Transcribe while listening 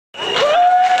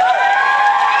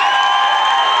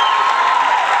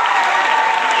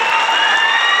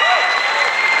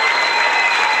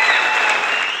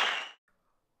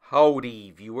Howdy,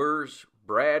 viewers.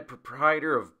 Brad,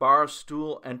 proprietor of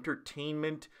Barstool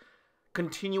Entertainment,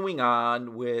 continuing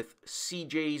on with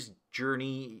CJ's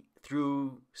journey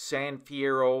through San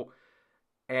Fierro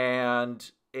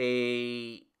and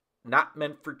a not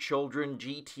meant for children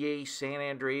GTA San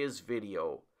Andreas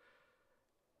video.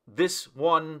 This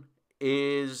one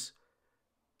is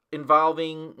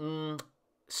involving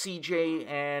CJ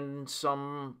and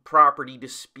some property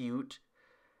dispute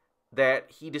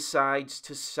that he decides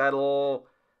to settle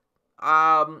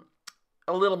a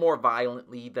little more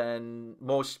violently than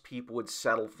most people would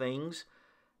settle things.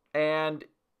 And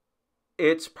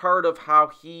it's part of how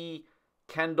he,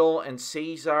 Kendall, and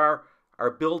Cesar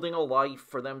are building a life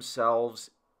for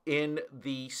themselves in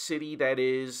the city that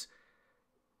is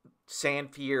San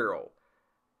Fierro.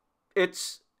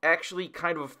 It's actually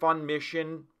kind of a fun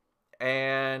mission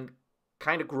and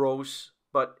kind of gross,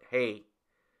 but hey,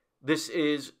 this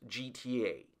is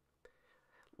GTA.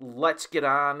 Let's get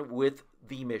on with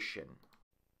the mission.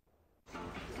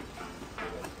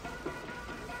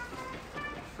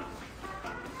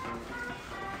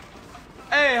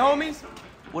 Hey, homies.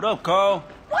 What up, Carl?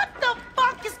 What the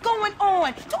fuck is going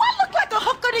on? Do I look like a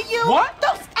hooker to you? What?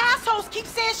 Those assholes keep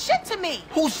saying shit to me.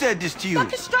 Who said this to you? The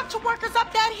construction workers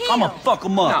up that hill. I'ma fuck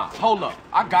them up. Nah, hold up.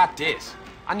 I got this.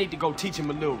 I need to go teach him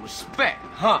a little respect,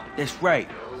 huh? That's right.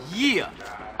 Yeah.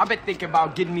 I've been thinking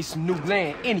about getting me some new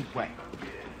land anyway.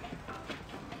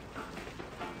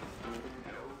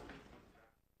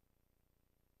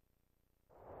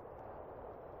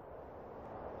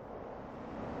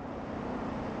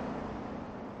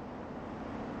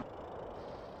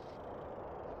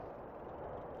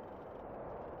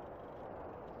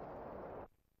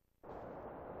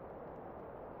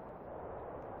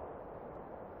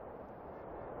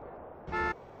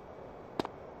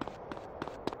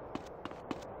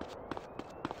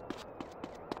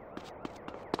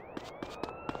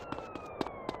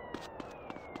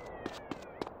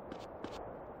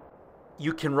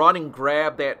 You can run and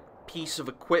grab that piece of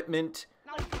equipment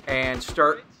and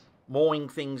start mowing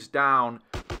things down,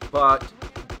 but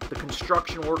the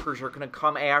construction workers are going to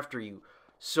come after you.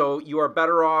 So you are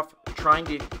better off trying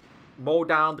to mow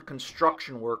down the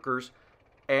construction workers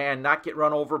and not get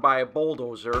run over by a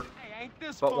bulldozer.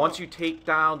 But once you take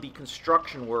down the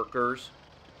construction workers,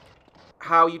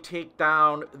 how you take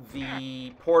down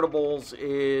the portables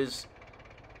is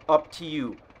up to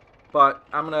you. But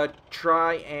I'm going to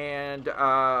try and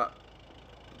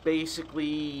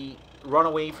basically run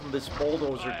away from this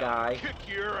bulldozer guy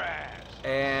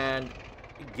and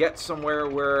get somewhere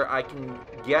where I can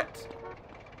get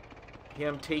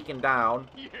him taken down.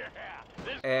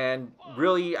 And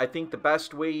really, I think the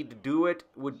best way to do it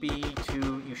would be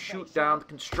to you shoot down the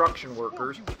construction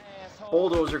workers.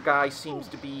 Bulldozer guy seems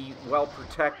to be well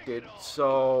protected,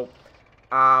 so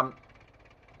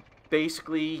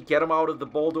basically get him out of the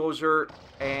bulldozer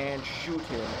and shoot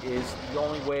him is the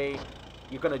only way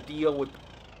you're going to deal with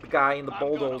the guy in the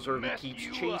bulldozer who keeps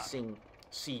chasing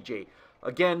CJ.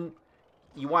 Again,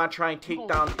 you want to try and take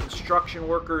down the construction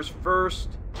workers first.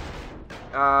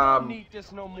 Need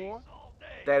this no more.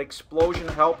 That explosion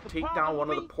helped take down one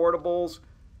of the portables.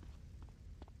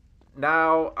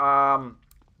 Now,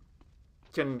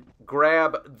 can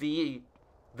grab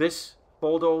this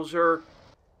bulldozer,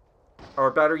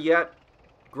 or better yet,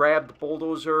 grab the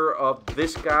bulldozer of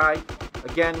this guy.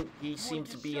 Again, he seems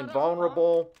to be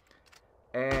invulnerable.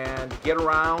 And get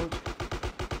around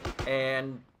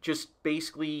and just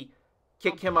basically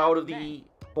kick him out of the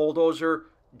bulldozer,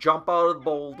 jump out of the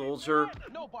bulldozer,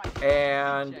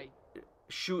 and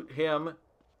shoot him.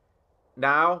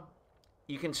 Now,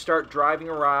 you can start driving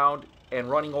around and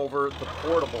running over the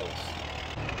portables.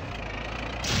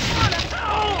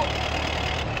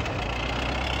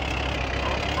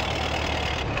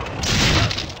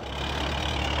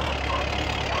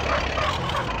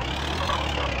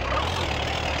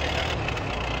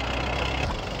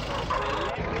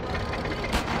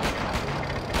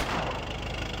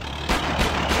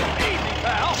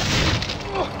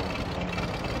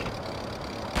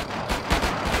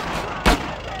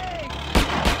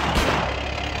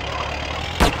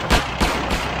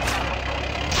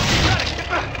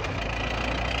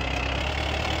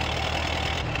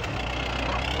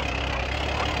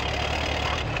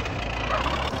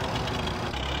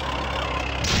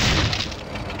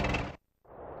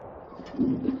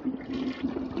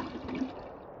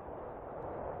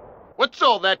 What's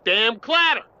all that damn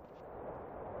clatter?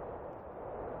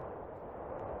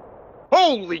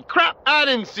 Holy crap, I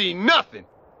didn't see nothing!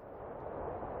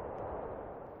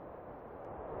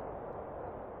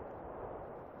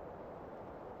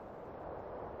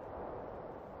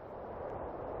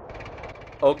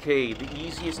 Okay, the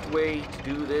easiest way to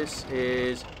do this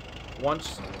is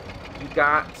once you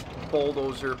got the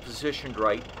bulldozer positioned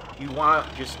right, you want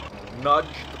to just nudge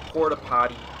the porta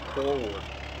potty forward.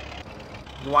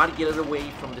 You want to get it away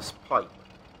from this pipe.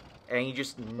 And you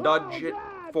just nudge it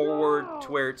forward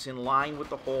to where it's in line with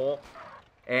the hole.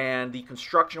 And the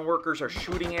construction workers are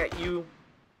shooting at you.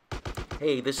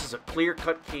 Hey, this is a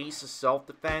clear-cut case of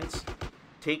self-defense.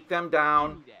 Take them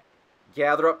down,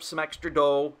 gather up some extra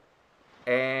dough,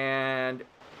 and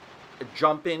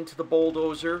jump into the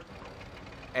bulldozer.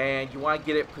 And you want to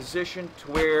get it positioned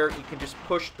to where you can just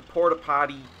push the porta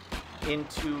potty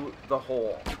into the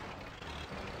hole.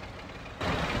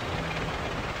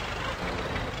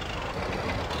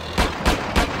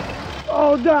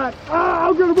 Oh, Dad! Ah,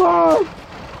 I'm gonna blow!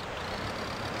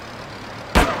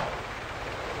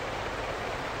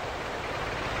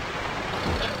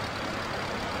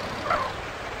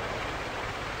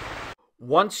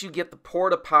 Once you get the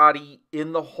porta potty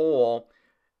in the hole,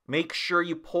 make sure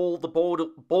you pull the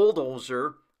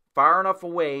bulldozer far enough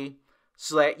away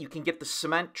so that you can get the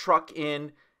cement truck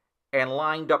in and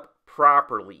lined up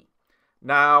properly.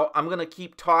 Now, I'm going to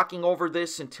keep talking over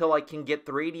this until I can get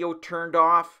the radio turned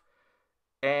off.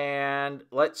 And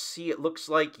let's see, it looks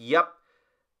like, yep,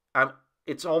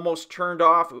 it's almost turned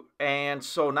off. And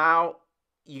so now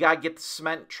you got to get the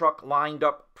cement truck lined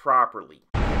up properly.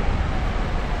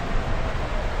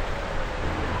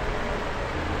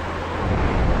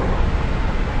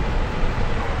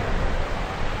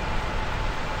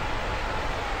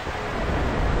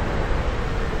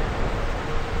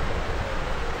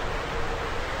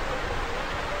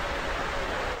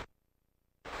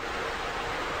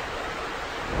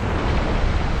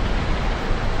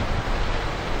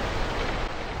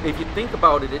 If you think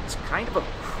about it, it's kind of a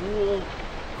cruel,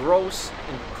 gross,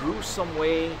 and gruesome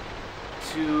way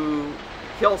to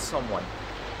kill someone.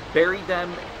 Bury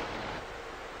them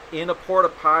in a porta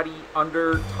potty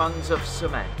under tons of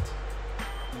cement.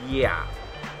 Yeah.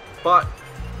 But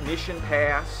mission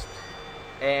passed,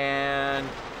 and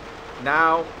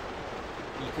now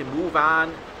you can move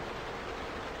on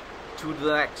to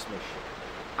the next mission.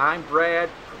 I'm Brad,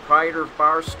 proprietor of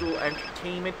Barstool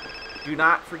Entertainment. Do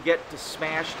not forget to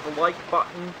smash the like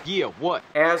button. Yeah, what?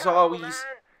 As always,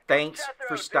 thanks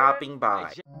for stopping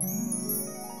by.